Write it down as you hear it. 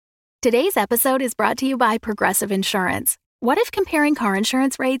Today's episode is brought to you by Progressive Insurance. What if comparing car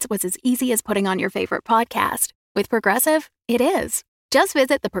insurance rates was as easy as putting on your favorite podcast? With Progressive, it is. Just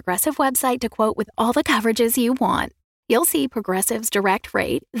visit the Progressive website to quote with all the coverages you want. You'll see Progressive's direct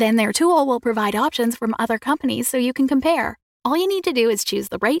rate, then their tool will provide options from other companies so you can compare. All you need to do is choose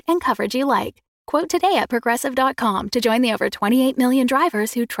the rate and coverage you like. Quote today at Progressive.com to join the over 28 million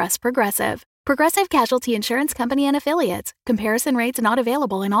drivers who trust Progressive. Progressive Casualty Insurance Company and Affiliates. Comparison rates not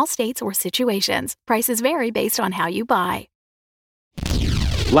available in all states or situations. Prices vary based on how you buy.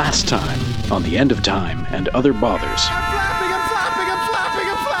 Last time on The End of Time and Other Bothers.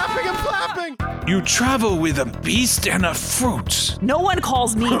 You travel with a beast and a fruit. No one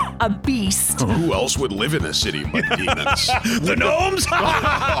calls me a beast. Who else would live in a city like demons? The gnomes?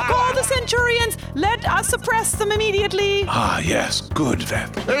 Call the centurions. Let us suppress them immediately. Ah, yes. Good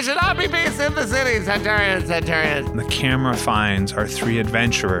then. There should not be beasts in the city, centurions. The camera finds our three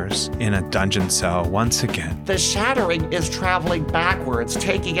adventurers in a dungeon cell once again. The shattering is traveling backwards,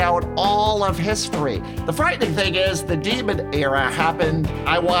 taking out all of history. The frightening thing is the demon era happened,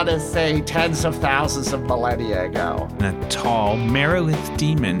 I want to say, tens of thousands of millennia ago. And a tall, Merilith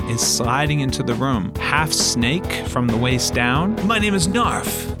demon is sliding into the room, half snake from the waist down. My name is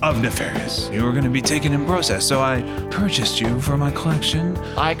Narf of Nefarious. You were going to be taken in process, so I purchased you for my collection.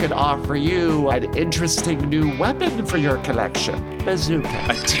 I could offer you an interesting new weapon for your collection. Bazooka.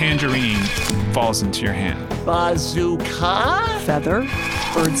 A tangerine falls into your hand. Bazooka? Feather,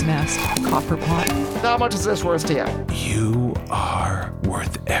 bird's nest, copper pot. How much is this worth to you? You are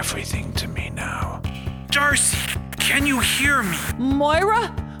worth everything to me now. Darcy, can you hear me?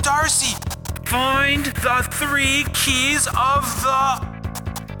 Moira? Darcy, find the 3 keys of the...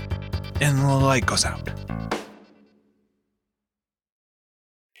 And the light goes out.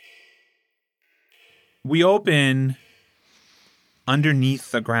 We open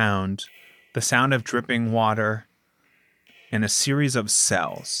underneath the ground, the sound of dripping water, and a series of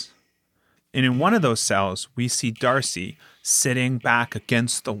cells. And in one of those cells, we see Darcy sitting back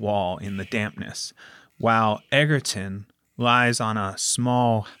against the wall in the dampness, while Egerton lies on a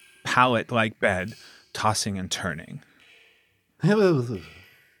small pallet-like bed, tossing and turning.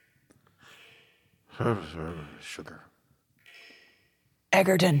 Sugar.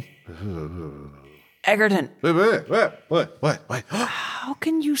 Egerton. Egerton. What? How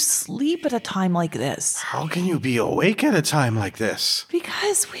can you sleep at a time like this? How can you be awake at a time like this?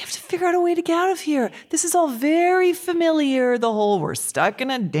 Because we have to figure out a way to get out of here. This is all very familiar. The whole we're stuck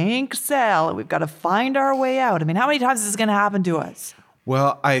in a dank cell and we've got to find our way out. I mean, how many times is this going to happen to us?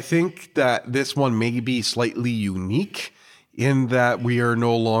 Well, I think that this one may be slightly unique in that we are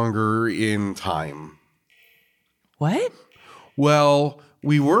no longer in time. What? Well,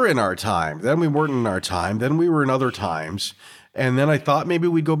 we were in our time, then we weren't in our time, then we were in other times, and then I thought maybe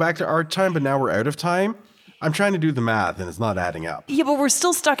we'd go back to our time, but now we're out of time. I'm trying to do the math, and it's not adding up. Yeah, but we're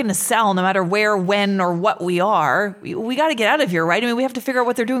still stuck in a cell no matter where, when, or what we are. We got to get out of here, right? I mean, we have to figure out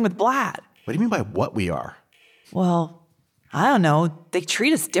what they're doing with Blatt. What do you mean by what we are? Well, I don't know. They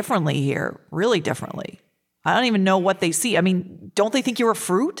treat us differently here, really differently. I don't even know what they see. I mean, don't they think you're a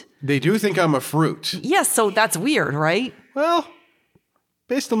fruit? They do think I'm a fruit. Yes, so that's weird, right? Well,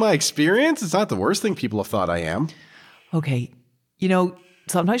 based on my experience, it's not the worst thing people have thought I am. Okay, you know,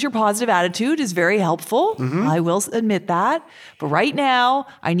 sometimes your positive attitude is very helpful. Mm-hmm. I will admit that. But right now,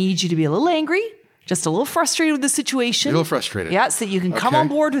 I need you to be a little angry, just a little frustrated with the situation. A little frustrated. Yeah, so you can come on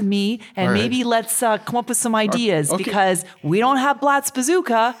board with me and All right. maybe let's come up with some ideas Okay. because we don't have Blatt's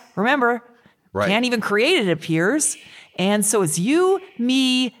bazooka. Remember, Right. can't even create it, it appears. And so it's you,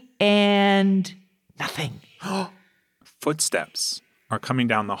 me, and nothing. Footsteps are coming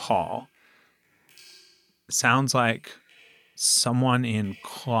down the hall. Sounds like someone in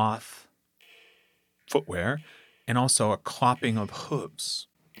cloth footwear and also a clopping of hooves.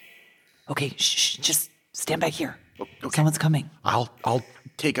 Okay, shh, just stand back here. Okay. Someone's coming. I'll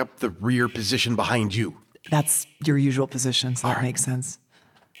take up the rear position behind you. That's your usual position, so that right. makes sense.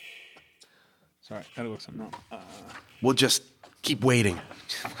 Sorry, gotta look something up. We'll just keep waiting.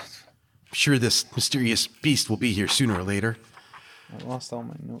 I'm sure this mysterious beast will be here sooner or later. I lost all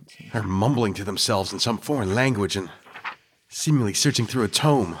my notes. They're mumbling to themselves in some foreign language and seemingly searching through a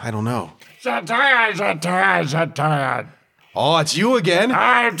tome. I don't know. Centurion. Oh, it's you again?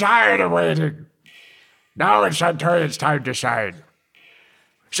 I'm tired of waiting. Now it's Centurion's time to shine.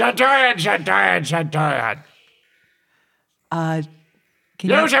 Centurion. Can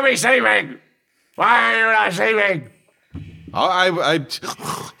You should be sleeping. Why are you not sleeping? I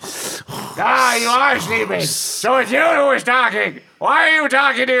You are sleeping. So it's you who is talking. Why are you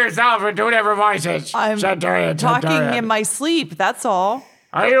talking to yourself in 2 different voices? I'm Centurion. talking in my sleep, that's all.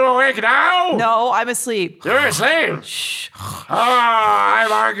 Are you awake now? No, I'm asleep. You're asleep. Shh. Oh, I'm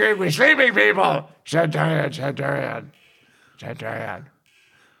arguing with sleeping people. Centurion.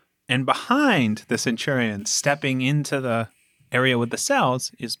 And behind the centurion, stepping into the area with the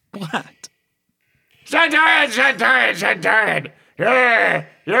cells, is Blat. Centurion.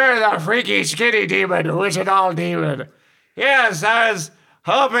 You're the freaky skinny demon who isn't all demon. Yes, I was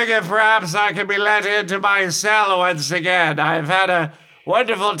hoping if perhaps I could be let into my cell once again. I've had a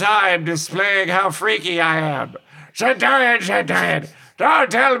wonderful time displaying how freaky I am. Centurion,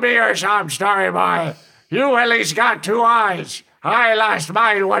 don't tell me your sob story, boy. You at least got 2 eyes. I lost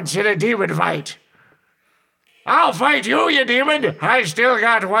mine once in a demon fight. I'll fight you, you demon. I still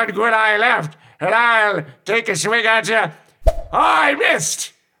got 1 good eye left, and I'll take a swing at you. Oh, I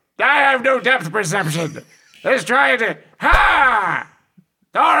missed. I have no depth perception. Let's try it. Ha!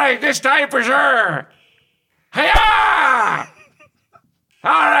 All right, this time for sure. Hi-ya!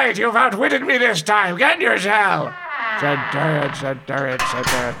 All right, you've outwitted me this time. Get in your cell. Centurion.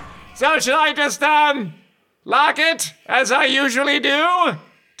 So should I just, lock it, as I usually do?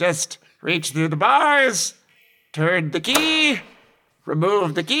 Just reach through the bars, turn the key,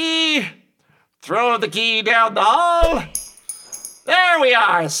 remove the key, throw the key down the hall. There we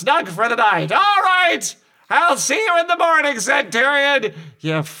are, snug for the night. All right, I'll see you in the morning, Centurion.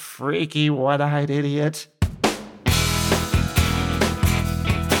 You freaky one-eyed idiot.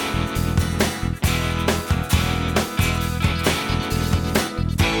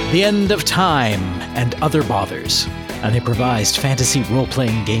 The End of Time and Other Bothers, an improvised fantasy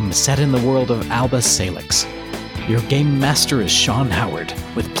role-playing game set in the world of Alba Salix. Your game master is Sean Howard,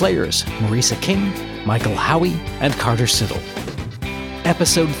 with players Marisa King, Michael Howie, and Carter Siddle.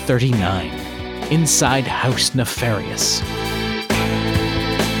 Episode 39, Inside House Nefarious.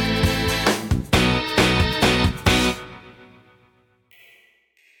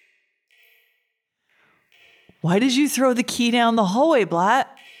 Why did you throw the key down the hallway,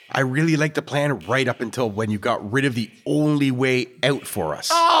 Blat? I really like the plan right up until when you got rid of the only way out for us.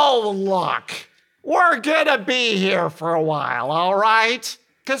 Oh, look. We're gonna be here for a while, all right?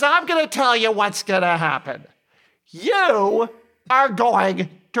 Because I'm gonna tell you what's gonna happen. You are going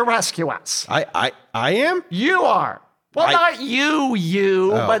to rescue us. I am? You are. Well, not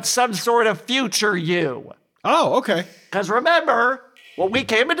you, Oh. but some sort of future you. Oh, okay. Because remember, when we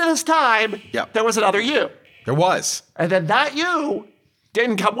came into this time, Yep. there was another you. There was. And then that you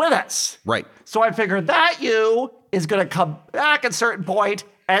didn't come with us. Right. So I figured that you is going to come back at a certain point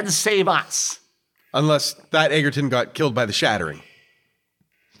and save us. Unless that Egerton got killed by the shattering.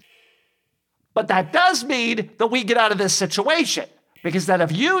 But that does mean that we get out of this situation. Because then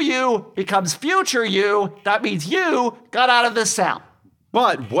if you becomes future you, that means you got out of the cell.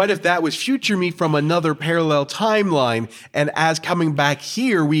 But what if that was future me from another parallel timeline, and as coming back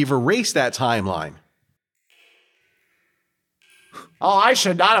here, we've erased that timeline? Oh, I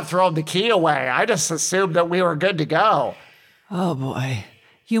should not have thrown the key away. I just assumed that we were good to go. Oh boy.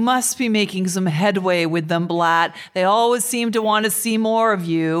 You must be making some headway with them, Blat. They always seem to want to see more of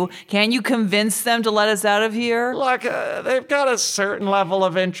you. Can you convince them to let us out of here? Look, they've got a certain level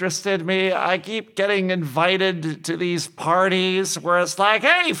of interest in me. I keep getting invited to these parties where it's like,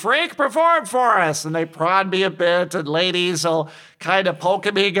 hey, freak, perform for us. And they prod me a bit, and ladies will kind of poke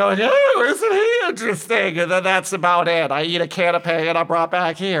at me going, oh, isn't he interesting? And then that's about it. I eat a canapé and I'm brought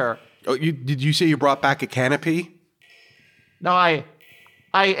back here. Oh, did you say you brought back a canopy? No, I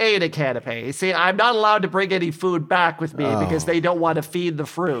ate a canapé. You see, I'm not allowed to bring any food back with me because they don't want to feed the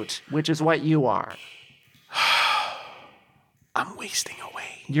fruit, which is what you are. I'm wasting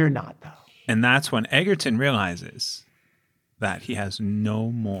away. You're not, though. And that's when Egerton realizes that he has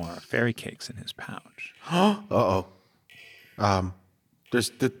no more fairy cakes in his pouch. Uh-oh.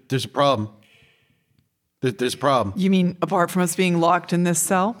 There's a problem. There's a problem. You mean apart from us being locked in this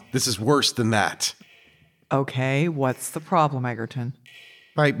cell? This is worse than that. Okay, what's the problem, Egerton?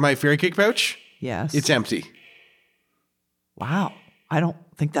 My fairy cake pouch? Yes. It's empty. Wow. I don't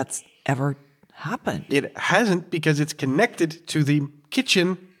think that's ever happened. It hasn't because it's connected to the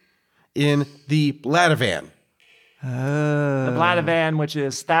kitchen in the Bladavan. The Bladavan, which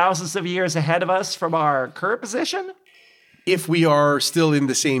is thousands of years ahead of us from our current position? If we are still in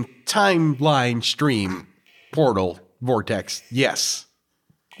the same timeline stream, portal, vortex, yes.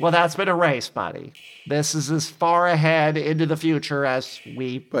 Well, that's been erased, buddy. This is as far ahead into the future as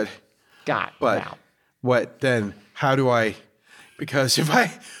we got now. What then? How do I? Because if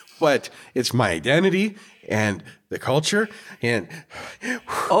it's my identity and the culture and.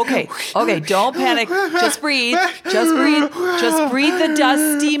 Okay, don't panic. Just breathe. Just breathe. Just breathe the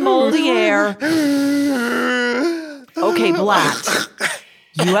dusty, moldy air. Okay, Blat.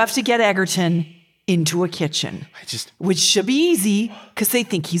 You have to get Egerton into a kitchen, which should be easy because they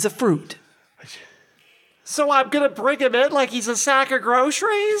think he's a fruit. So I'm gonna bring him in like he's a sack of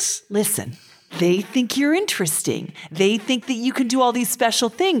groceries? Listen, they think you're interesting. They think that you can do all these special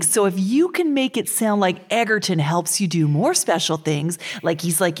things. So if you can make it sound like Egerton helps you do more special things, like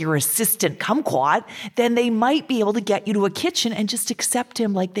he's like your assistant kumquat, then they might be able to get you to a kitchen and just accept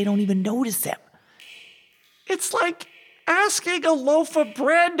him like they don't even notice him. It's like asking a loaf of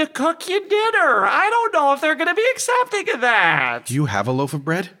bread to cook you dinner. I don't know if they're gonna be accepting of that. Do you have a loaf of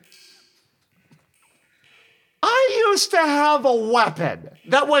bread? I used to have a weapon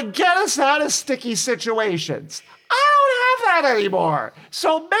that would get us out of sticky situations. I don't have that anymore.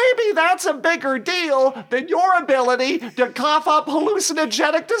 So maybe that's a bigger deal than your ability to cough up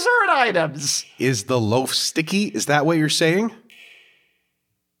hallucinogenic dessert items. Is the loaf sticky? Is that what you're saying?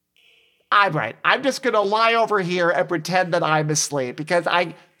 I'm right. I'm just going to lie over here and pretend that I'm asleep because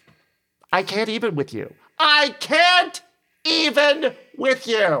I can't even with you. I can't even with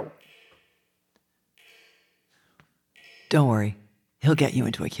you. Don't worry. He'll get you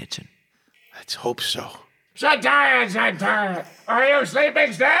into a kitchen. Let's hope so. Shantara. Are you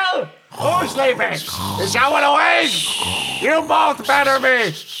sleeping still? Who's sleeping? Is someone awake? You both better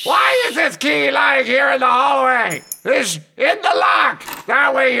be. Why is this key lying here in the hallway? It's in the lock.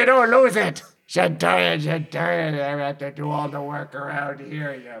 That way you don't lose it. Shantara. I have to do all the work around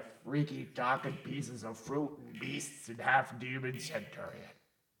here, you freaky talking pieces of fruit and beasts and half-demon Shantara.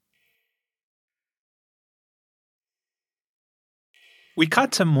 We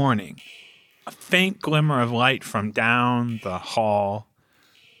cut to morning. A faint glimmer of light from down the hall,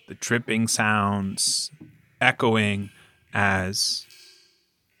 the dripping sounds echoing as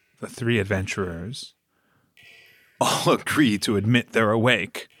the three adventurers all agree to admit they're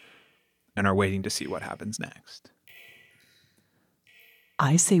awake and are waiting to see what happens next.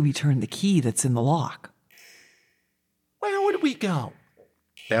 I say we turn the key that's in the lock. Where would we go?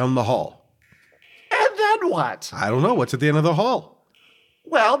 Down the hall. And then what? I don't know. What's at the end of the hall?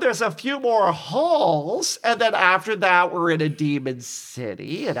 Well, there's a few more halls, and then after that, we're in a demon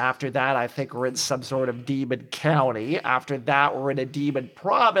city, and after that, I think we're in some sort of demon county. After that, we're in a demon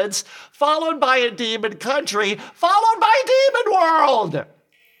province, followed by a demon country, followed by demon world.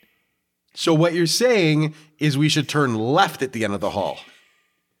 So what you're saying is we should turn left at the end of the hall.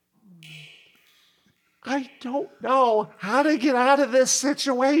 I don't know how to get out of this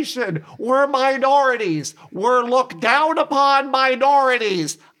situation. We're minorities. We're looked down upon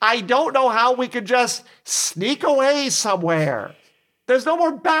minorities. I don't know how we could just sneak away somewhere. There's no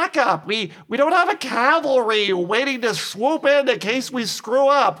more backup. We don't have a cavalry waiting to swoop in case we screw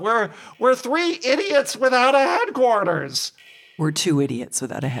up. We're three idiots without a headquarters. We're two idiots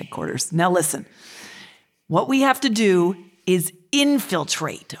without a headquarters. Now listen, what we have to do is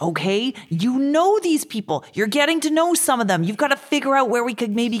infiltrate, okay? You know these people. You're getting to know some of them. You've got to figure out where we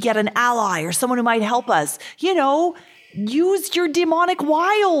could maybe get an ally or someone who might help us. You know, use your demonic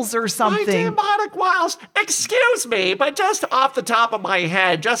wiles or something. My demonic wiles? Excuse me, but just off the top of my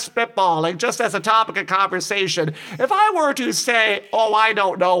head, just spitballing, just as a topic of conversation, if I were to say, oh, I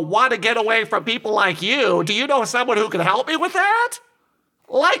don't know, want to get away from people like you, do you know someone who can help me with that?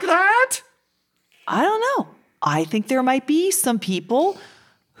 Like that? I don't know. I think there might be some people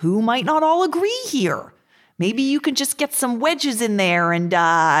who might not all agree here. Maybe you can just get some wedges in there and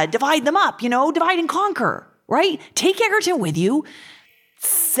divide them up, divide and conquer, right? Take Egerton with you,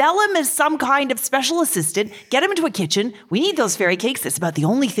 sell him as some kind of special assistant, get him into a kitchen. We need those fairy cakes. That's about the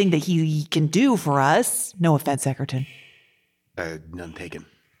only thing that he can do for us. No offense, Egerton. None taken.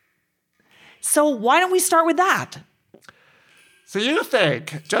 So why don't we start with that? So you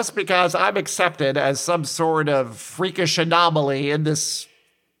think, just because I'm accepted as some sort of freakish anomaly in this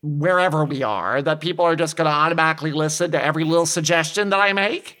wherever we are, that people are just going to automatically listen to every little suggestion that I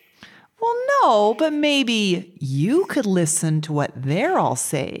make? Well, no, but maybe you could listen to what they're all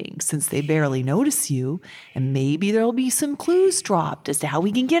saying since they barely notice you, and maybe there'll be some clues dropped as to how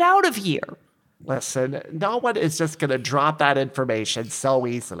we can get out of here. Listen, no one is just going to drop that information so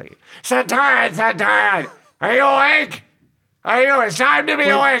easily. Centurion, are you awake? It's time to be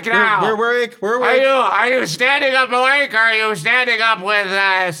awake now. We're awake. We're awake. Are you standing up awake or are you standing up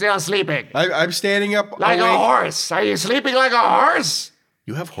with still sleeping? I'm standing up like awake. A horse. Are you sleeping like a horse?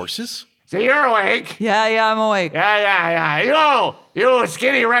 You have horses? So you're awake. Yeah, I'm awake. Yeah. You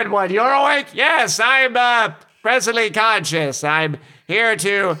skinny red one, you're awake? Yes, I'm presently conscious. I'm here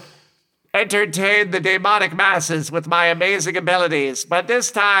to entertain the demonic masses with my amazing abilities. But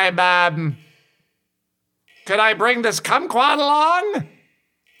this time, could I bring this kumquat along?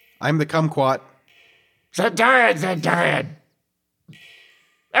 I'm the kumquat. Centurion.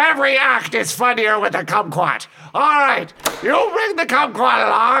 Every act is funnier with a kumquat. All right, you bring the kumquat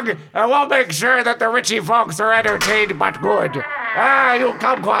along, and we'll make sure that the Richie folks are entertained but good. You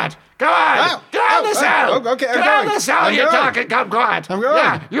kumquat. Come on, get out of the cell. Okay, get out of the cell, you talking kumquat. I'm going.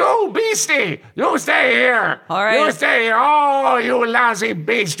 Yeah, you beastie, you stay here. All right. You stay here. Oh, you lousy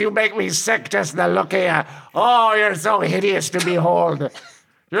beast, you make me sick just the look of you. Oh, you're so hideous to behold.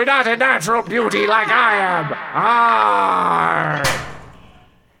 You're not a natural beauty like I am. Arr!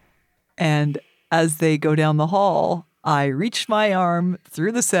 And as they go down the hall, I reach my arm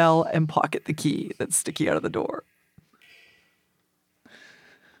through the cell and pocket the key that's sticking out of the door.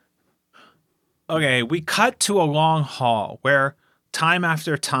 Okay, we cut to a long hall where time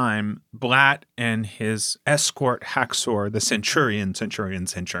after time, Blatt and his escort Haxor, the centurion,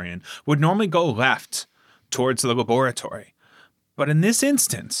 would normally go left towards the laboratory. But in this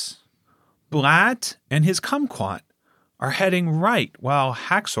instance, Blatt and his kumquat are heading right while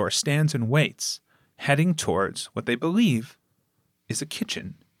Haxor stands and waits, heading towards what they believe is a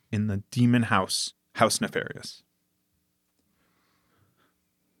kitchen in the demon house, House Nefarious.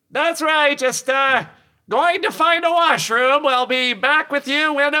 That's right, just going to find a washroom. We'll be back with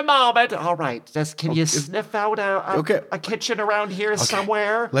you in a moment. All right, just can you sniff out a kitchen around here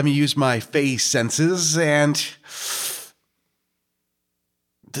somewhere? Let me use my face senses and...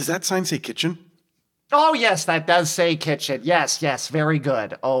 Does that sign say kitchen? Oh, yes, that does say kitchen. Yes, very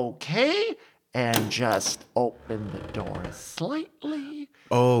good. Okay, and just open the door slightly.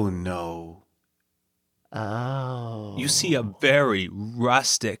 Oh, no. Oh. You see a very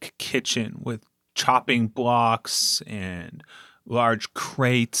rustic kitchen with chopping blocks and large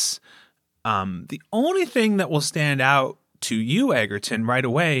crates. The only thing that will stand out to you, Egerton, right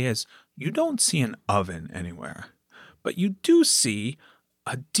away is you don't see an oven anywhere. But you do see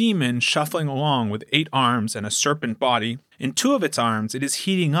a demon shuffling along with 8 arms and a serpent body. In 2 of its arms, it is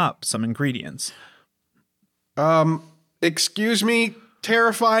heating up some ingredients. Excuse me,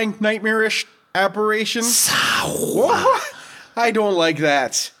 terrifying, nightmarish apparition? What? I don't like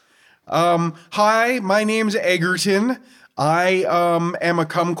that. Hi, my name's Egerton. I am a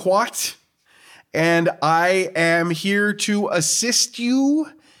kumquat, and I am here to assist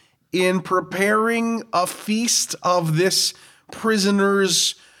you in preparing a feast of this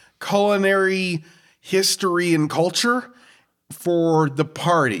prisoner's culinary history and culture for the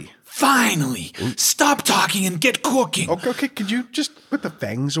party. Finally! Stop talking and get cooking! Okay, could you just put the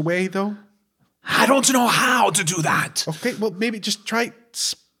fangs away, though? I don't know how to do that! Okay, well, maybe just try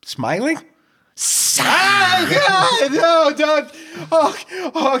smiling? Ah, God, no, don't.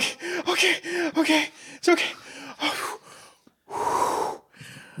 Okay, it's okay.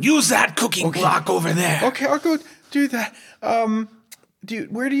 Use that cooking block over there. Okay, I'll go do that.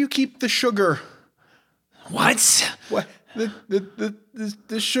 Where do you keep the sugar? What? What?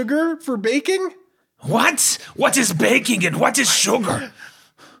 The sugar for baking? What? What is baking and what is sugar?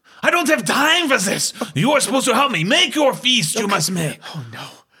 I don't have time for this. You are supposed to help me. Make your feast you must make. Oh,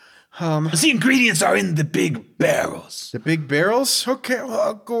 no. The ingredients are in the big barrels. The big barrels? Okay, well,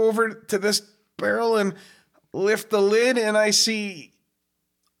 I'll go over to this barrel and lift the lid, and I see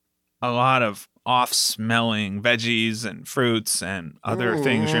a lot of off-smelling veggies and fruits and other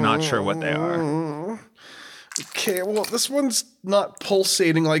things you're not sure what they are. Okay, well, this one's not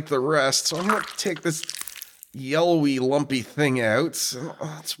pulsating like the rest, so I'm going to take this yellowy, lumpy thing out.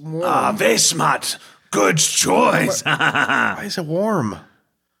 Oh, it's warm. Very smart. Good choice. Why is it warm?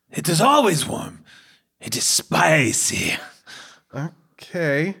 It is always warm. It is spicy.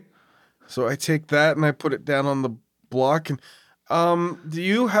 Okay. So I take that and I put it down on the block. And do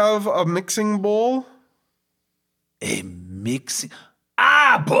you have a mixing bowl? A mixing...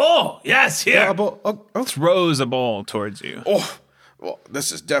 bowl! Yes, here. Yeah, a bowl. Oh. Throws a bowl towards you. Oh, well,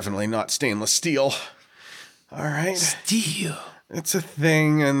 this is definitely not stainless steel. All right. Steel. It's a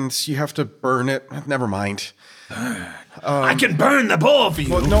thing, and you have to burn it. Never mind. Burn. I can burn the bowl for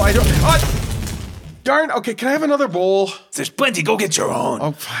you. Well, no, I don't. Darn. Okay, can I have another bowl? There's plenty. Go get your own.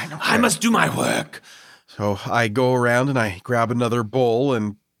 Oh, fine. Okay. I must do my work. So I go around and I grab another bowl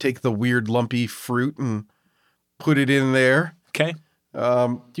and take the weird lumpy fruit and put it in there. Okay.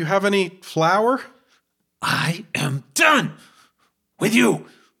 Do you have any flour? I am done with you.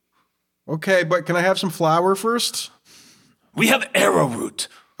 Okay, but can I have some flour first? We have arrowroot.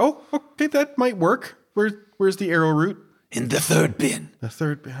 Oh, okay, that might work. Where's the arrowroot? In the 3rd bin. The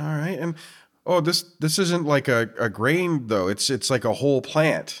 3rd bin. All right. And this isn't like a grain though. It's like a whole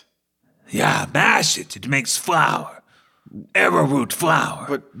plant. Yeah, mash it. It makes flour. Arrowroot flour.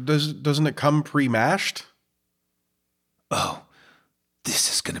 But doesn't it come pre-mashed? Oh,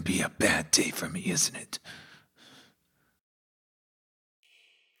 this is going to be a bad day for me, isn't it?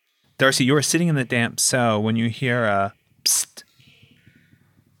 Darcy, you are sitting in the damp cell when you hear a psst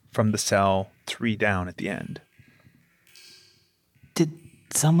from the cell 3 down at the end. Did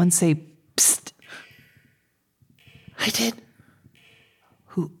someone say psst? I did.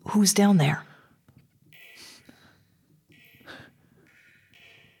 Who's down there?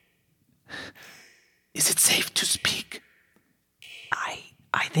 Is it safe to speak?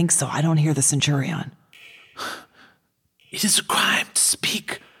 I think so. I don't hear the Centurion. It is a crime to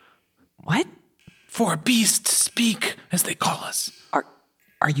speak. What? For a beast to speak, as they call us.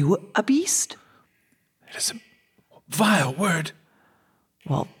 Are you a beast? It is a vile word.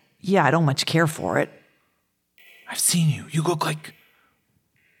 Well, yeah, I don't much care for it. I've seen you. You look like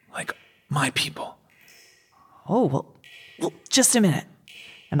my people. Oh, well, just a minute.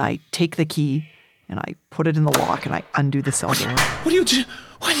 And I take the key and I put it in the lock and I undo the cell door. What are you doing?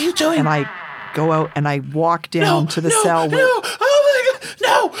 What are you doing? And I go out and I walk down to the cell. No! Oh my God!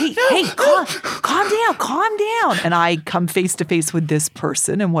 No! Hey, calm down. And I come face to face with this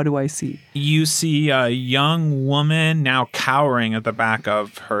person. And what do I see? You see a young woman now cowering at the back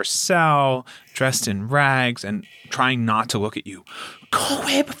of her cell, dressed in rags and trying not to look at you. Go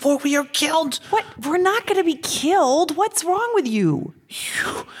away before we are killed. What? We're not going to be killed. What's wrong with you?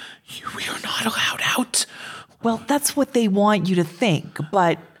 We are not allowed out. Well, that's what they want you to think,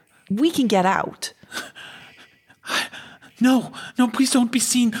 but we can get out. No, please don't be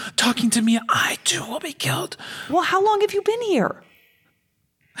seen talking to me. I too will be killed. Well, how long have you been here?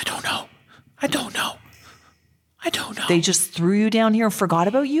 I don't know. They just threw you down here and forgot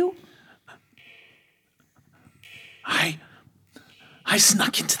about you? I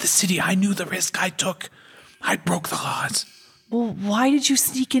snuck into the city. I knew the risk I took. I broke the laws. Well, why did you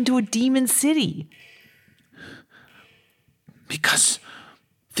sneak into a demon city? Because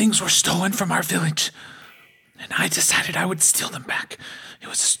things were stolen from our village. And I decided I would steal them back. It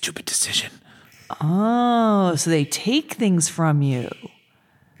was a stupid decision. Oh, so they take things from you.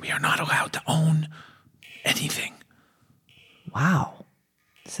 We are not allowed to own anything. Wow.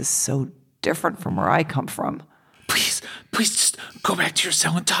 This is so different from where I come from. Please just go back to your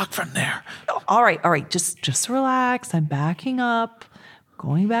cell and talk from there. All right. Just relax. I'm backing up,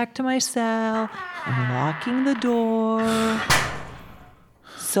 going back to my cell, and locking the door.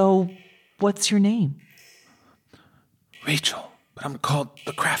 So, what's your name? Rachel, but I'm called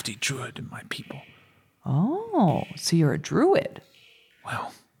the crafty druid in my people. Oh, so you're a druid.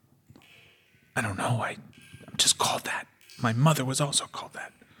 Well, I don't know. I'm just called that. My mother was also called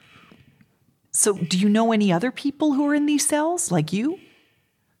that. So, do you know any other people who are in these cells, like you?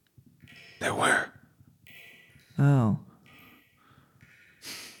 There were. Oh.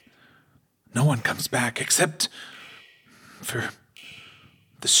 No one comes back except for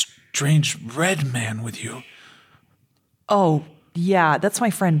the strange red man with you. Oh, yeah, that's my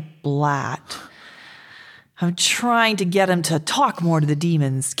friend Blatt. I'm trying to get him to talk more to the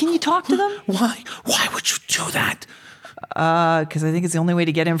demons. Can you talk to them? Why? Why would you do that? Because I think it's the only way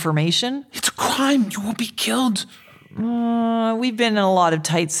to get information. It's a crime. You will be killed. We've been in a lot of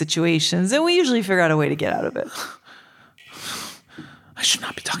tight situations, and we usually figure out a way to get out of it. I should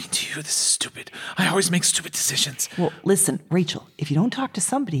not be talking to you. This is stupid. I always make stupid decisions. Well, listen, Rachel, if you don't talk to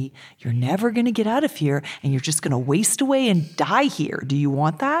somebody, you're never going to get out of here, and you're just going to waste away and die here. Do you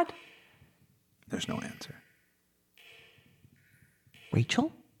want that? There's no answer.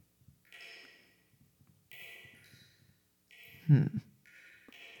 Rachel? I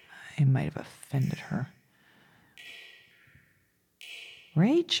might have offended her.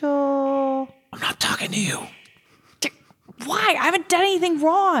 Rachel? I'm not talking to you. Why? I haven't done anything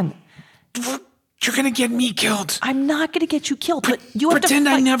wrong. You're going to get me killed. I'm not going to get you killed, but you have to Pretend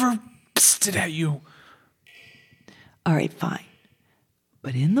I fight. never pissed at you. All right, fine.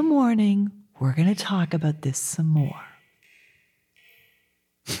 But in the morning, we're going to talk about this some more.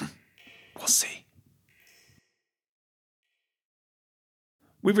 We'll see.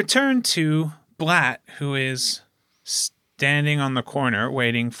 We return to Blatt, who is standing on the corner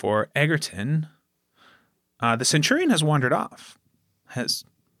waiting for Egerton. The Centurion has wandered off, has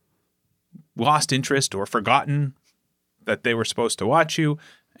lost interest or forgotten that they were supposed to watch you.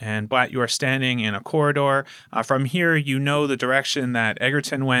 And Blatt, you are standing in a corridor. From here, you know the direction that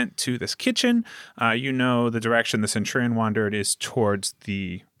Egerton went to this kitchen. You know the direction the Centurion wandered is towards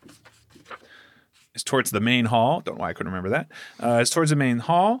the main hall. Don't know why I couldn't remember that. It's towards the main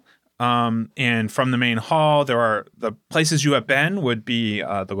hall. And from the main hall, there are the places you have been would be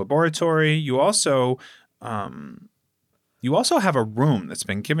the laboratory. You also have a room that's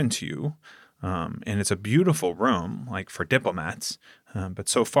been given to you. And it's a beautiful room, like for diplomats. But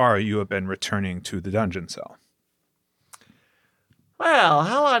so far, you have been returning to the dungeon cell. Well,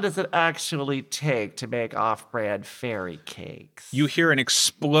 how long does it actually take to make off-brand fairy cakes? You hear an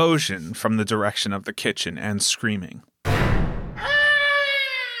explosion from the direction of the kitchen and screaming.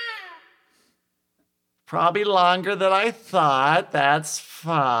 Probably longer than I thought. That's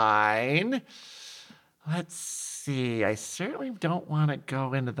fine. Let's see. I certainly don't want to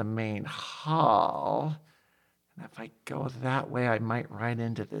go into the main hall. And if I go that way, I might run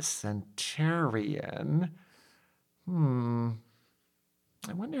into this Centurion.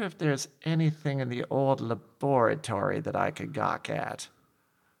 I wonder if there's anything in the old laboratory that I could gawk at.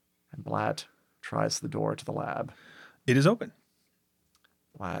 And Blatt tries the door to the lab. It is open.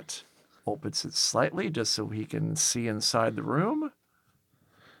 Blatt opens it slightly just so he can see inside the room.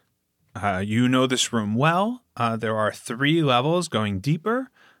 You know this room well. There are 3 levels going deeper.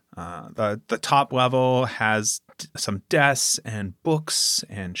 The top level has some desks and books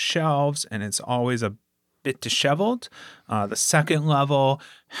and shelves, and it's always a bit disheveled. The second level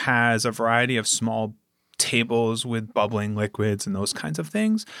has a variety of small tables with bubbling liquids and those kinds of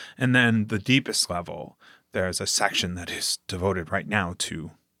things. And then the deepest level, there's a section that is devoted right now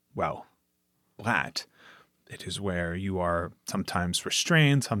to, well, Blatt. It is where you are sometimes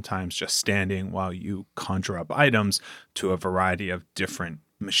restrained, sometimes just standing while you conjure up items to a variety of different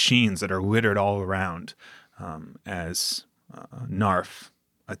machines that are littered all around as Narf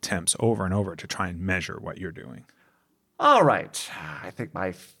attempts over and over to try and measure what you're doing. All right. I think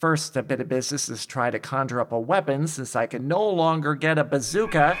my first bit of business is try to conjure up a weapon since I can no longer get a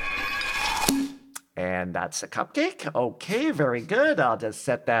bazooka. And that's a cupcake. Okay, very good. I'll just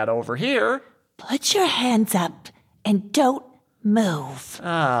set that over here. Put your hands up and don't move.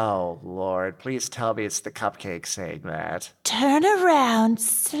 Oh, Lord, please tell me it's the cupcake saying that. Turn around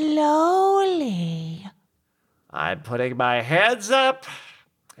slowly. I'm putting my hands up,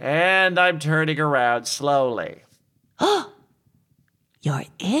 and I'm turning around slowly. You're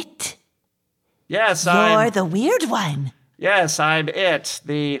it? Yes, You're the weird one. Yes, I'm it,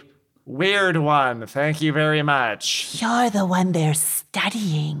 the weird one. Thank you very much. You're the one they're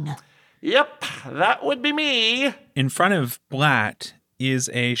studying. Yep, that would be me. In front of Blatt is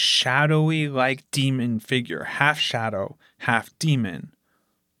a shadowy like demon figure, half shadow, half demon.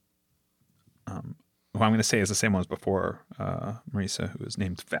 Who I'm going to say is the same one as before, Marisa, who is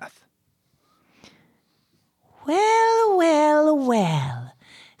named Veth. Well, well, well.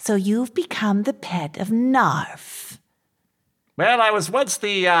 So you've become the pet of Narf. Well, I was once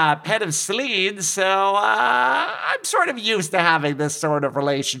the pet of Celine, so I'm sort of used to having this sort of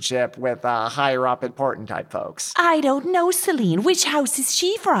relationship with higher up important type folks. I don't know, Celine. Which house is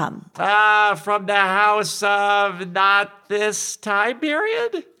she from? From the house of not this time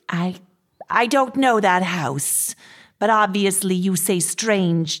period? I don't know that house, but obviously you say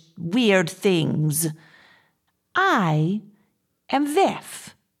strange, weird things. I am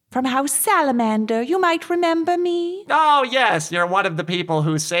Veth from House Salamander. You might remember me. Oh, yes, you're one of the people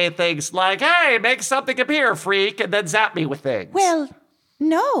who say things like, hey, make something appear, freak, and then zap me with things. Well,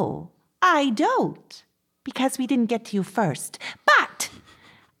 no, I don't, because we didn't get to you first. But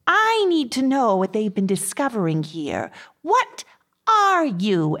I need to know what they've been discovering here. What are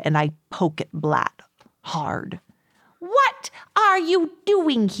you? And I poke at Blatt hard. What are you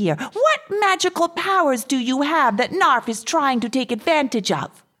doing here? What magical powers do you have that Narf is trying to take advantage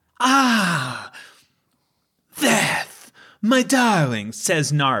of? Ah, Veth, my darling,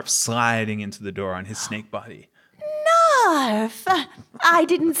 says Narf, sliding into the door on his snake body. Narf, I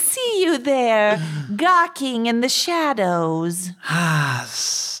didn't see you there, gawking in the shadows. Ah,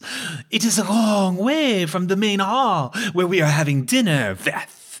 it is a long way from the main hall where we are having dinner,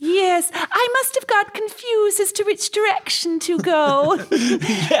 Veth. Yes, I must have got confused as to which direction to go.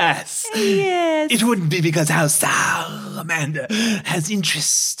 Yes. Yes. It wouldn't be because House Salamander has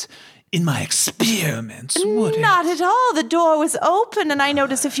interest in my experiments, would it? Not at all. The door was open and I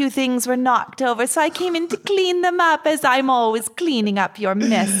noticed a few things were knocked over, so I came in to clean them up, as I'm always cleaning up your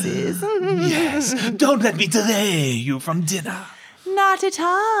messes. Yes. Don't let me delay you from dinner. Not at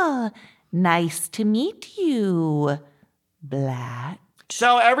all. Nice to meet you, Blatt.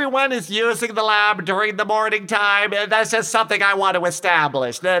 So everyone is using the lab during the morning time, and that's just something I want to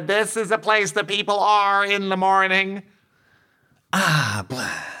establish. That this is a place that people are in the morning. Ah,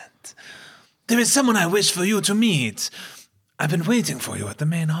 Blatt. There is someone I wish for you to meet. I've been waiting for you at the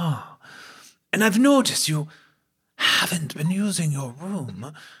main hall. And I've noticed you haven't been using your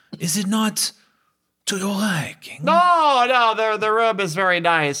room. Is it not to your liking? No, the room is very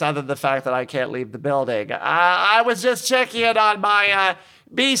nice, other than the fact that I can't leave the building. I was just checking in on my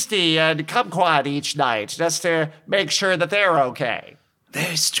Beastie and Kumquat each night, just to make sure that they're okay.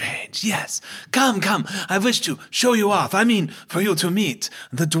 Very strange, yes. Come, I wish to show you off. I mean, for you to meet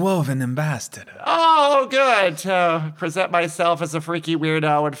the Dwarven ambassador. Oh, good. To present myself as a freaky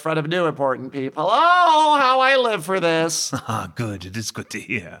weirdo in front of new important people. Oh, how I live for this. Ah, good. It is good to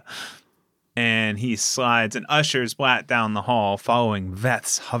hear. And he slides and ushers Blatt down the hall, following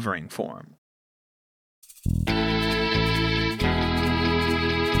Veth's hovering form.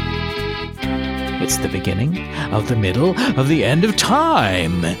 It's the beginning of the middle of the end of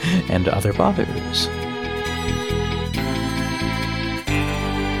time and other bothers.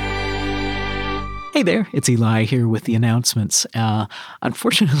 Hey there, it's Eli here with the announcements.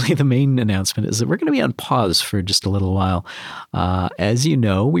 Unfortunately, the main announcement is that we're going to be on pause for just a little while. As you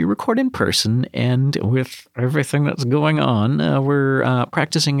know, we record in person, and with everything that's going on, we're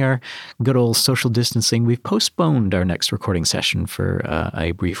practicing our good old social distancing. We've postponed our next recording session for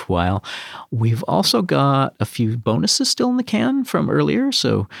a brief while. We've also got a few bonuses still in the can from earlier,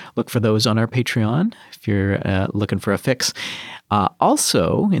 so look for those on our Patreon if you're looking for a fix.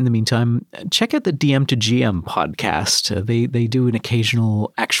 Also, in the meantime, check out the DM to GM podcast. They do an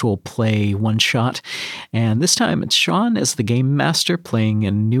occasional actual play one-shot, and this time it's Sean as the game master playing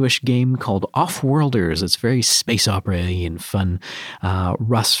a newish game called Off-Worlders. It's very space opera-y and fun.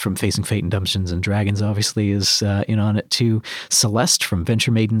 Russ from Facing Fate and Dungeons and Dragons obviously is in on it too. Celeste from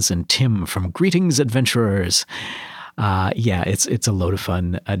Venture Maidens and Tim from Greetings Adventurers. It's a load of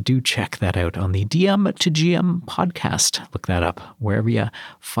fun. Do check that out on the DM to GM podcast. Look that up wherever you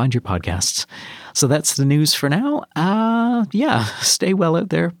find your podcasts. So that's the news for now. Stay well out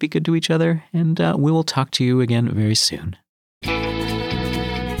there. Be good to each other. And we will talk to you again very soon.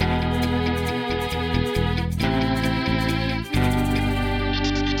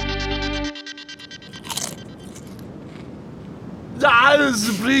 That is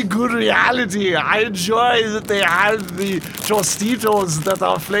a pretty good reality. I enjoy that they have the Tostitos that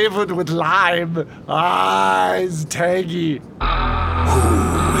are flavored with lime. It's tangy.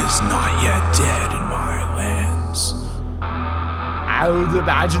 Who is not yet dead in my lands? I would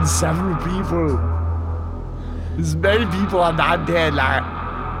imagine several people. As many people are not dead. Like,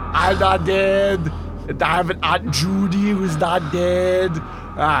 I'm not dead. And I have an Aunt Judy who's not dead.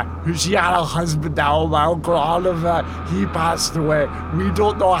 She had a husband now, my Uncle Oliver. He passed away. We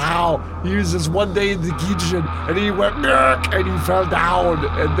don't know how. He was just one day in the kitchen, and he went, Gurk, and he fell down.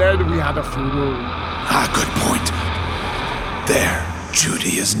 And then we had a funeral. Good point. There,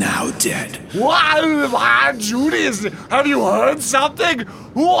 Judy is now dead. What? My Aunt Judy is... Have you heard something?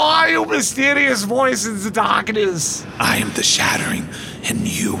 Who are you, mysterious voice in the darkness? I am the Shattering, and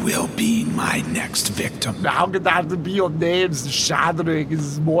you will be my next victim. How could that be your name? The Shattering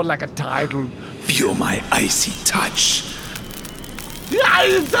is more like a title. Feel my icy touch. Yeah,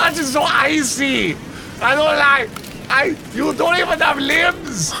 your touch is so icy. I don't like... You don't even have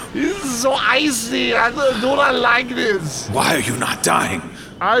limbs. This is so icy. I do not like this. Why are you not dying?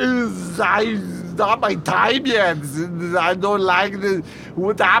 Not my time yet. I don't like this.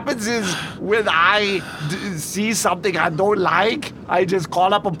 What happens is when I see something I don't like, I just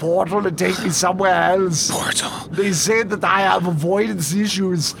call up a portal and take me somewhere else. Portal? They say that I have avoidance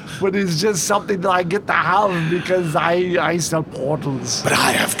issues, but it's just something that I get to have because I sell portals. But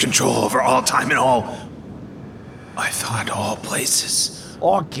I have control over all time and all. I thought all places.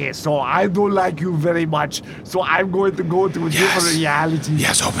 Okay, so I don't like you very much, so I'm going to go to a different reality.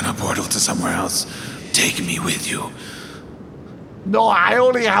 Yes, open a portal to somewhere else. Take me with you. No, I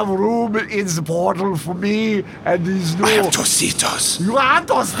only have room in the portal for me, and there's no... I have Tostitos. You have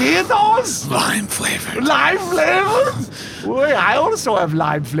Tostitos? Lime flavored. Lime flavored? Wait, I also have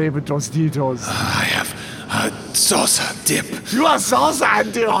lime flavored Tostitos. I have salsa dip. You have salsa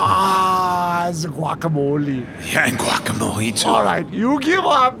and dip. It's guacamole. Yeah, and guacamole too. All right, you give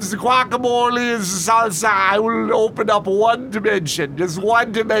up the guacamole and the salsa. I will open up one dimension. Just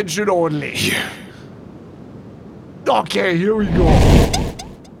one dimension only. Here. Okay, here we go.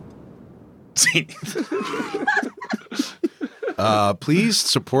 Please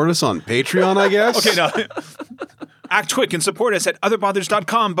support us on Patreon, I guess. Okay, now act quick and support us at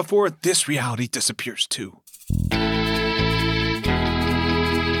otherbothers.com before this reality disappears too.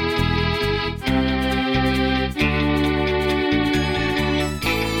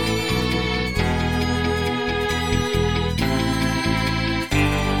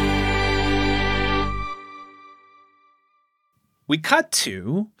 We cut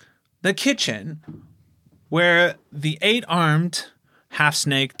to the kitchen where the 8-armed,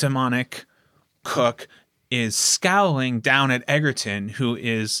 half-snake, demonic cook is scowling down at Egerton, who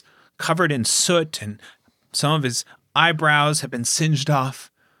is covered in soot and some of his eyebrows have been singed off.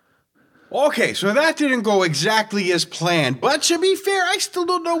 Okay, so that didn't go exactly as planned. But to be fair, I still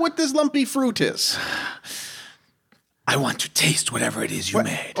don't know what this lumpy fruit is. I want to taste whatever it is you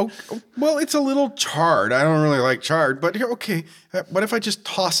made. Oh, well, it's a little charred. I don't really like charred, but here, okay. What if I just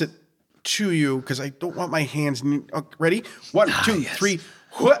toss it to you? Because I don't want my hands. Ready? 1, 2, 3.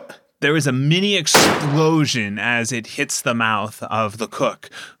 What? There is a mini explosion as it hits the mouth of the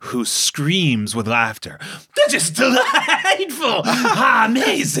cook, who screams with laughter. That is delightful!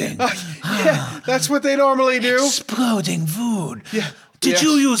 Amazing! Yeah, that's what they normally do. Exploding food. Yeah. Did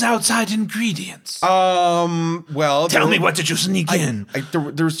you use outside ingredients? Well... Tell me, what did you sneak in?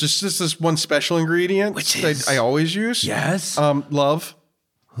 There was just this one special ingredient. Which is? I always use. Yes? Love.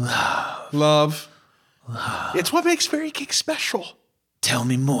 Love. It's what makes fairy cake special. Tell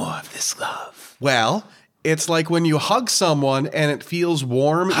me more of this love. Well, it's like when you hug someone and it feels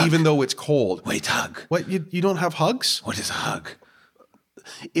warm even though it's cold. Wait, hug. What, you don't have hugs? What is a hug?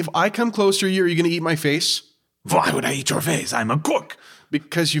 If I come closer to you, are you going to eat my face? Why would I eat your face? I'm a cook.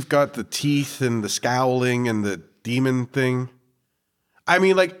 Because you've got the teeth and the scowling and the demon thing. I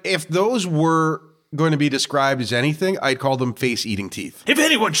mean, like, if those were going to be described as anything, I'd call them face-eating teeth. If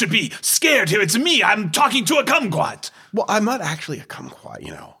anyone should be scared here, it's me. I'm talking to a kumquat. Well, I'm not actually a kumquat,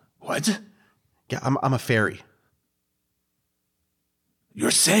 you know. What? Yeah, I'm a fairy.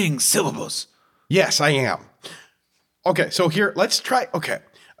 You're saying syllables. Yes, I am. Okay, so here, let's try. Okay,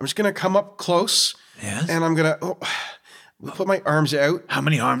 I'm just going to come up close. Yes? And I'm going to put my arms out. How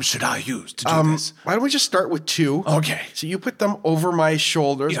many arms should I use to do this? Why don't we just start with 2? Okay. So you put them over my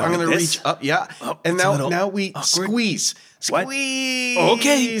shoulders. Yeah, I'm going like to this? reach up. Yeah. Oh, and it's a little now we awkward. squeeze. What? Squeeze.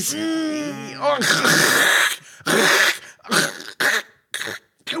 Okay.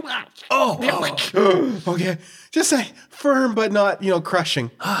 Oh. Okay. Just say firm, but not,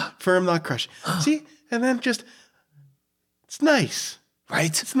 crushing. Firm, not crushing. See? And then just, it's nice.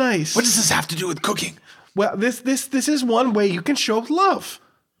 Right? It's nice. What does this have to do with cooking? Well, this is one way you can show love.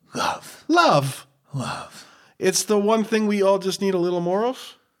 Love. Love. Love. It's the one thing we all just need a little more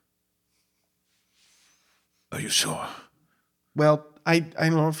of. Are you sure? Well, I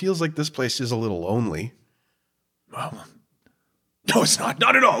don't know. It feels like this place is a little lonely. Well, no, it's not.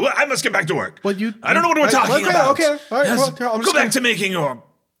 Not at all. I must get back to work. Well, I don't know what we're talking about. Okay. All right. Yes, Well, I'll just go back to making your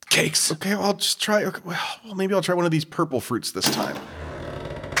cakes. Okay, I'll just try. Okay, well, maybe I'll try one of these purple fruits this time.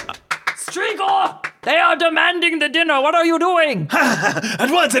 Strigo! They are demanding the dinner. What are you doing? At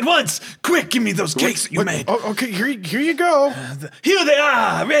once! Quick, give me those cakes that you made. Oh, okay, here you go. Here they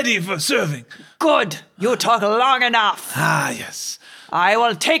are, ready for serving. Good. You talk long enough. Ah, yes. I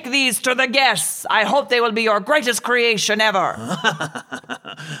will take these to the guests. I hope they will be your greatest creation ever.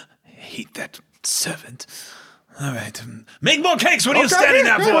 I hate that servant. All right. Make more cakes. What are you standing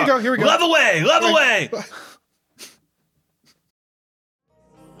there for? Here we go. Love away.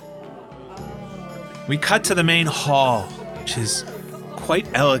 We cut to the main hall, which is quite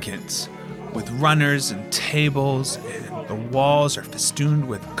elegant, with runners and tables, and the walls are festooned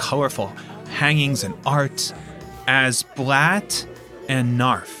with colorful hangings and art. As Blatt and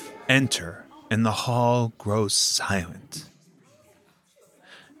Narf enter, and the hall grows silent.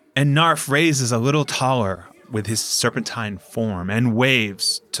 And Narf raises a little taller with his serpentine form and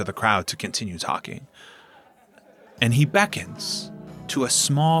waves to the crowd to continue talking. And he beckons to a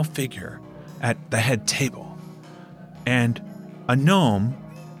small figure at the head table. And a gnome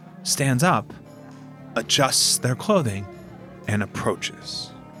stands up, adjusts their clothing, and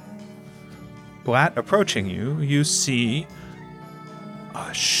approaches. Blatt approaching you, you see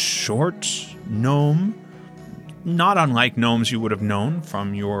a short gnome, not unlike gnomes you would have known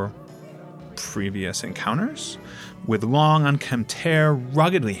from your previous encounters, with long unkempt hair,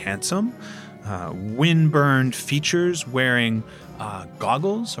 ruggedly handsome, wind-burned features, wearing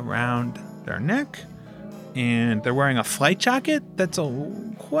goggles around their neck, and they're wearing a flight jacket that's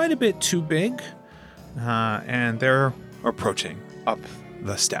quite a bit too big, and they're approaching up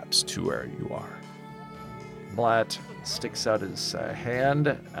the steps to where you are. Blatt sticks out his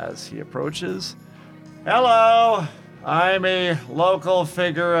hand as he approaches. Hello, I'm a local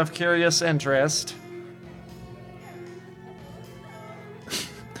figure of curious interest.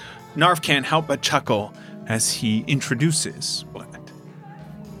 Narf can't help but chuckle as he introduces Blatt.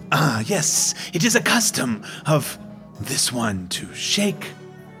 Ah, yes, it is a custom of this one to shake.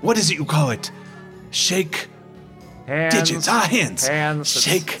 What is it you call it? Shake Hands. digits. Hands. Hands.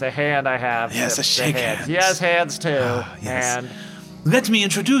 Shake. It's the hand I have. Yes, It's a the shake hand. hands. He has hands too. Yes. And Let me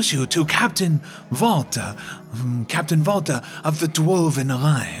introduce you to Captain Volta. Captain Volta of the Dwarven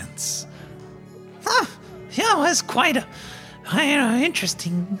Alliance. Yeah, was quite a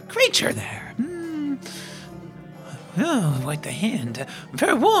interesting creature there. Oh, like the hand.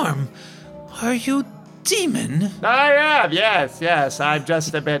 Very warm. Are you demon? I am, yes. I'm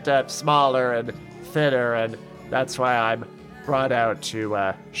just a bit smaller and thinner, and that's why I'm brought out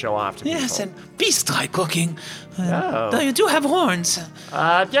to show off to Yes, people. and beast-like looking. Oh. Though you do have horns.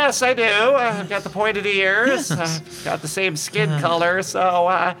 Yes, I do. I've got the pointed ears. Yes. I've got the same skin color, so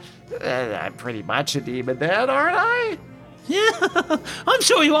I'm pretty much a demon then, aren't I? Yeah, I'm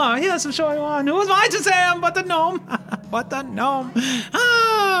sure you are. Yes, I'm sure you are. Who am I to say I'm but a gnome? But a gnome.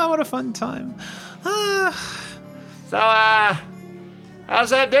 Ah, what a fun time. So, how's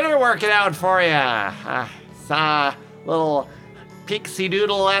that dinner working out for you? Saw a little pixie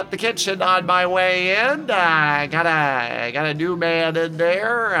doodle at the kitchen on my way in. Got a new man in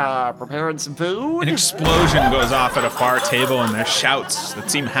there preparing some food. An explosion goes off at a far table, and there's shouts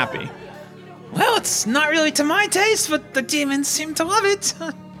that seem happy. Well, it's not really to my taste, but the demons seem to love it.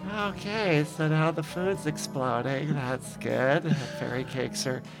 Okay, so now the food's exploding. That's good. Fairy cakes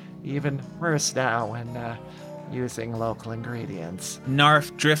are even worse now when using local ingredients.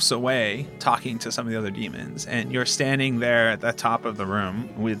 Narf drifts away, talking to some of the other demons, and you're standing there at the top of the room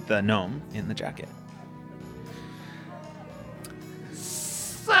with the gnome in the jacket.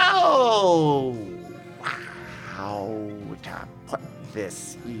 So, how to put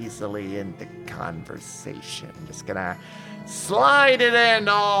this easily into conversation? Just gonna slide it in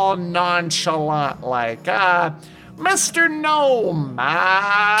all nonchalant like, Mr. Gnome,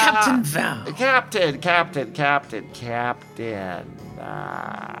 Captain Val. Captain.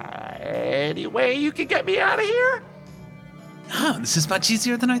 Any way you can get me out of here? Oh, this is much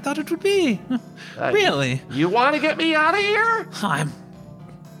easier than I thought it would be. Really? You want to get me out of here?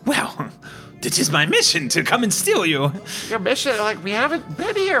 Well, this is my mission, to come and steal you. Your mission? Like, we haven't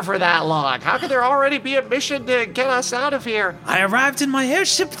been here for that long. How could there already be a mission to get us out of here? I arrived in my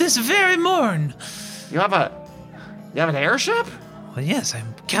airship this very morn. You have an airship? Well, yes,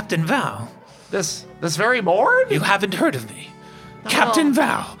 I'm Captain Val. This very morning? You haven't heard of me. Captain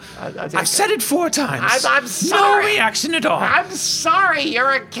Val. I've said it 4 times. I'm sorry. No reaction at all. I'm sorry. You're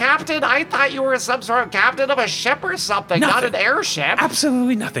a captain? I thought you were some sort of captain of a ship or something, not an airship.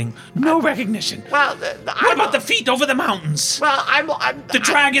 Absolutely nothing. No recognition. Well, what about the feet over the mountains? Well, the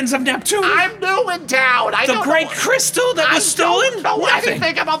dragons of Neptune? I'm new in town. I the don't great know. crystal that was stolen? I don't know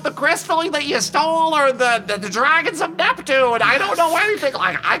anything about the crystal that you stole or the dragons of Neptune. I don't know anything.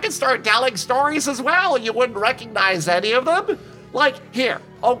 Like, I could start telling stories as well, and you wouldn't recognize any of them. Like, here,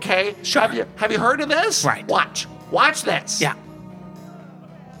 okay. Sure. Have you heard of this? Right. Watch this. Yeah.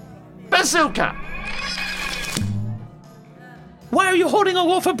 Bazooka. Why are you holding a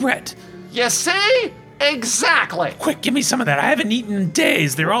loaf of bread? You see? Exactly. Quick, give me some of that. I haven't eaten in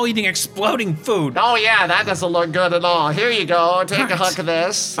days. They're all eating exploding food. Oh, yeah, that doesn't look good at all. Here you go. Take Right. a hunk of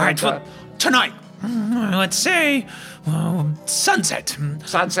this. All right, well, tonight, let's say, sunset.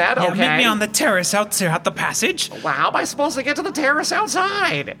 Sunset, Yeah, okay. meet me on the terrace out there at the passage. Well, how am I supposed to get to the terrace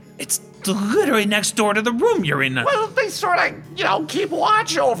outside? It's literally next door to the room you're in. Well, they sort of, keep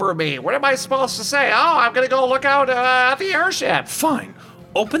watch over me. What am I supposed to say? Oh, I'm going to go look out at the airship. Fine.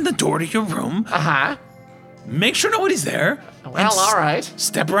 Open the door to your room. Uh-huh. Make sure nobody's there. Well, all right.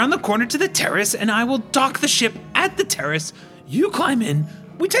 Step around the corner to the terrace, and I will dock the ship at the terrace. You climb in.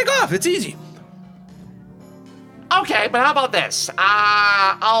 We take off. It's easy. Okay, but how about this?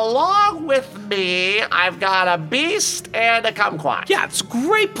 Along with me, I've got a beast and a kumquat. Yeah, it's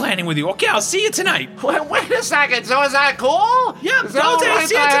great planning with you. Okay, I'll see you tonight. Wait a second. So is that cool? Yeah, Is that all okay, right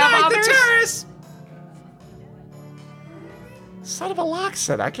see you that I have tonight at the others? terrace. Son of a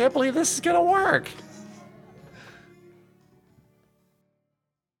Loxon, I can't believe this is gonna work.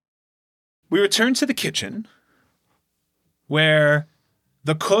 We return to the kitchen, where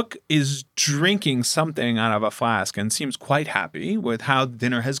the cook is drinking something out of a flask and seems quite happy with how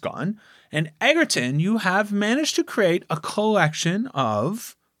dinner has gone. And Egerton, you have managed to create a collection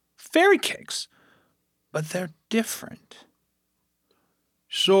of fairy cakes, but they're different.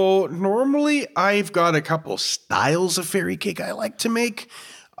 So normally I've got a couple styles of fairy cake I like to make.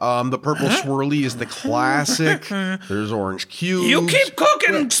 The purple swirly is the classic. There's orange cubes. You keep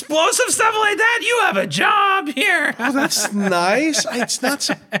cooking explosive stuff like that, you have a job here. Oh, that's nice. It's not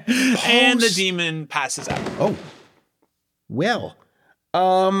supposed. And the demon passes out. Oh, well,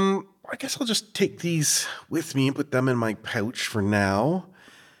 I guess I'll just take these with me and put them in my pouch for now.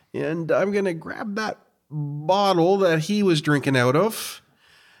 And I'm gonna grab that bottle that he was drinking out of,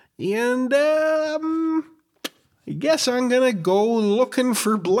 and I guess I'm gonna go looking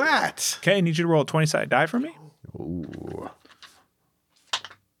for Blatt. Okay, I need you to roll a 20-sided die for me. Ooh.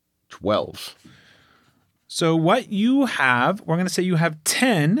 12. So what you have, we're going to say you have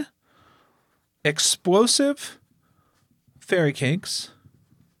 10 explosive fairy cakes.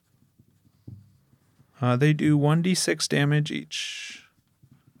 They do 1d6 damage each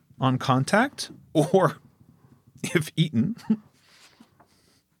on contact or if eaten.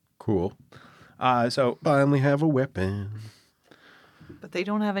 Cool. So Finally have a weapon. But they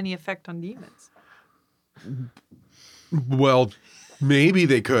don't have any effect on demons. Well, maybe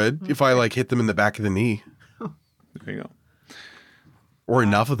they could if I hit them in the back of the knee. there you go. Or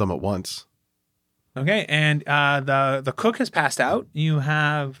enough of them at once. Okay, and the cook has passed out. You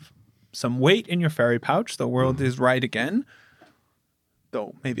have some weight in your fairy pouch. The world is right again,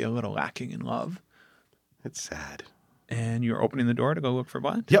 though maybe a little lacking in love. It's sad. And you're opening the door to go look for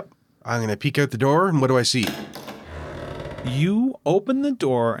blood? Yep. I'm going to peek out the door, and what do I see? You open the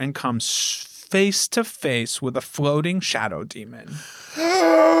door and come face to face with a floating shadow demon.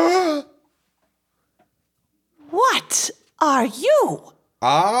 What are you?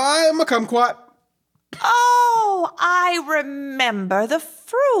 I'm a kumquat. Oh, I remember the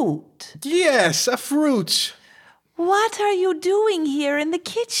fruit. Yes, a fruit. What are you doing here in the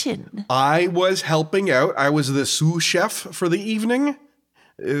kitchen? I was helping out. I was the sous chef for the evening.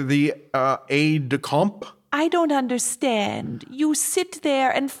 The aide de camp. I don't understand. You sit there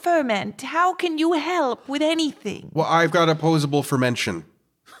and ferment. How can you help with anything? Well, I've got opposable fermentation.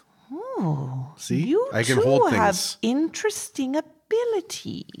 Oh, See? you I can two hold have things. interesting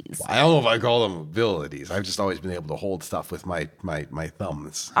abilities. I don't know if I call them abilities. I've just always been able to hold stuff with my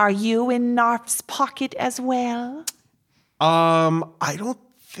thumbs. Are you in Narf's pocket as well? I don't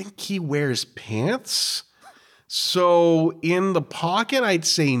think he wears pants. So in the pocket, I'd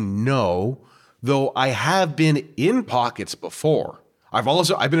say no, though I have been in pockets before. I've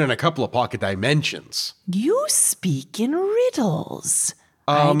been in a couple of pocket dimensions. You speak in riddles.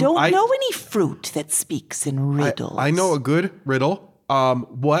 I don't know any fruit that speaks in riddles. I know a good riddle.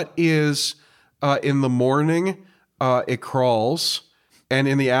 What is in the morning, it crawls, and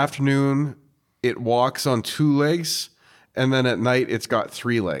in the afternoon, it walks on 2 legs, and then at night, it's got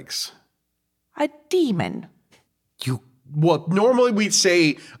 3 legs. A demon. Well, normally we'd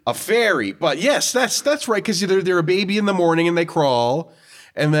say a fairy, but yes, that's right, because they're a baby in the morning and they crawl,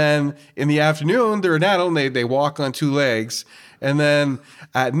 and then in the afternoon, they're an adult and they walk on 2 legs, and then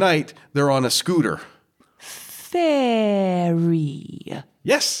at night, they're on a scooter. Fairy.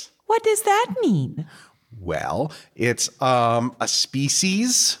 Yes. What does that mean? Well, it's a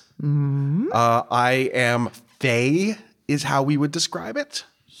species. I am fae, is how we would describe it.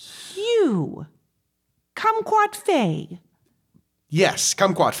 You. Kumquat Fae. Yes,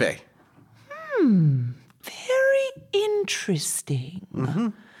 kumquat fae. Very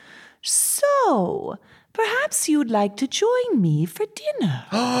interesting. So, perhaps you'd like to join me for dinner.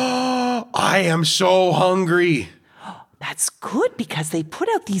 I am so hungry. That's good because they put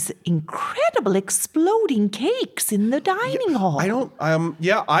out these incredible exploding cakes in the dining hall.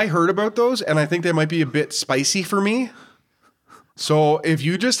 I heard about those, and I think they might be a bit spicy for me. So if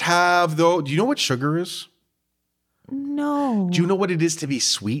you just have do you know what sugar is? No. Do you know what it is to be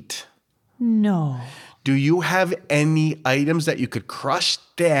sweet? No. Do you have any items that you could crush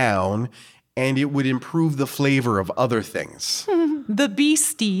down and it would improve the flavor of other things? The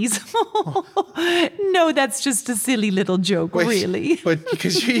beasties. No, that's just a silly little joke, really. But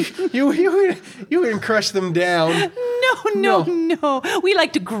because you wouldn't crush them down. No. We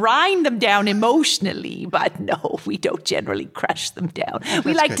like to grind them down emotionally, but no, we don't generally crush them down.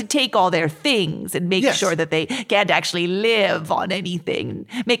 We like to take all their things and make sure that they can't actually live on anything,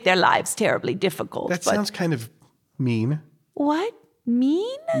 make their lives terribly difficult. That sounds kind of mean. What?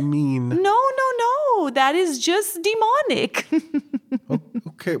 Mean? Mean. No. That is just demonic.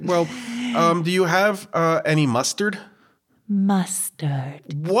 Okay, well, do you have any mustard? Mustard.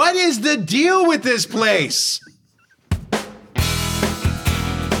 What is the deal with this place?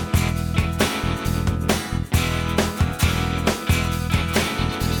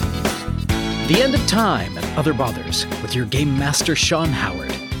 The End of Time and Other Bothers with your game master Sean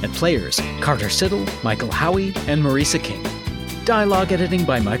Howard and players Carter Siddle, Michael Howie, and Marisa King. Dialogue editing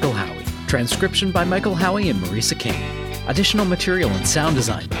by Michael Howie. Transcription by Michael Howie and Marisa King. Additional material and sound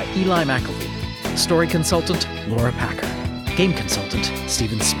design by Eli McElvey. Story consultant Laura Packer. Game consultant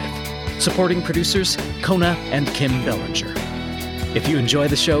Stephen Smith. Supporting producers Kona and Kim Bellinger. If you enjoy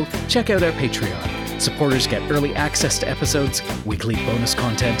the show, check out our Patreon. Supporters get early access to episodes, weekly bonus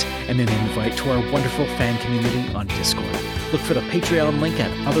content, and an invite to our wonderful fan community on Discord. Look for the Patreon link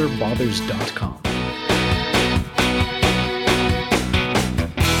at otherbothers.com.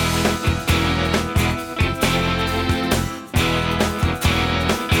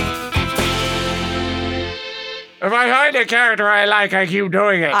 If I find a character I like, I keep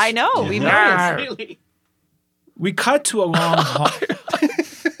doing it. I know, we noticed. We cut to a long hall.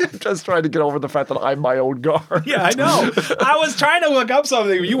 just trying to get over the fact that I'm my own guard. Yeah, I know. I was trying to look up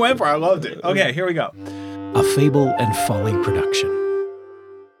something. You went for it. I loved it. Okay, here we go. A Fable and Folly production.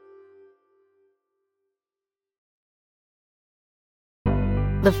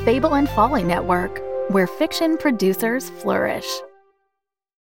 The Fable and Folly Network, where fiction producers flourish.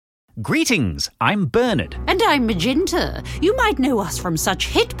 Greetings, I'm Bernard. And I'm Magenta. You might know us from such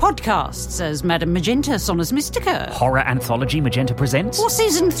hit podcasts as Madame Magenta, Sonus Mystica. Horror anthology Magenta Presents. Or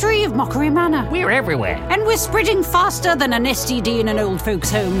Season 3 of Mockery Manor. We're everywhere. And we're spreading faster than an STD in an old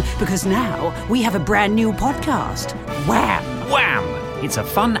folks' home, because now we have a brand new podcast. Wham! Wham! It's a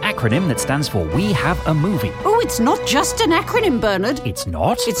fun acronym that stands for We Have a Movie. Oh, it's not just an acronym, Bernard. It's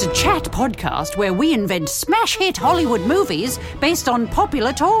not? It's a chat podcast where we invent smash hit Hollywood movies based on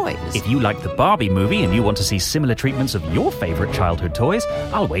popular toys. If you like the Barbie movie and you want to see similar treatments of your favourite childhood toys,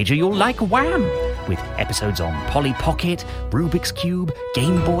 I'll wager you'll like Wham! With episodes on Polly Pocket, Rubik's Cube,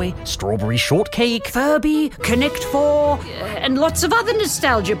 Game Boy, Strawberry Shortcake, Furby, Connect 4, and lots of other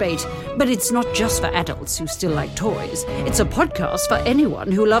nostalgia bait. But it's not just for adults who still like toys. It's a podcast for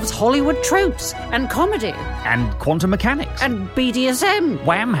anyone who loves Hollywood tropes and comedy. and quantum mechanics. And BDSM.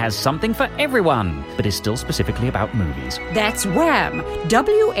 Wham has something for everyone, but is still specifically about movies. That's Wham.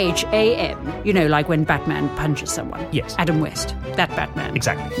 WHAM. You know, like when Batman punches someone. Yes. Adam West. That Batman.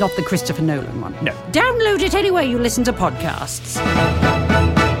 Exactly. Not the Christopher Nolan one. No. Download it anywhere you listen to podcasts.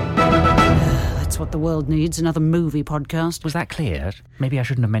 That's what the world needs, another movie podcast. Was that clear? Maybe I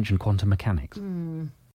shouldn't have mentioned quantum mechanics.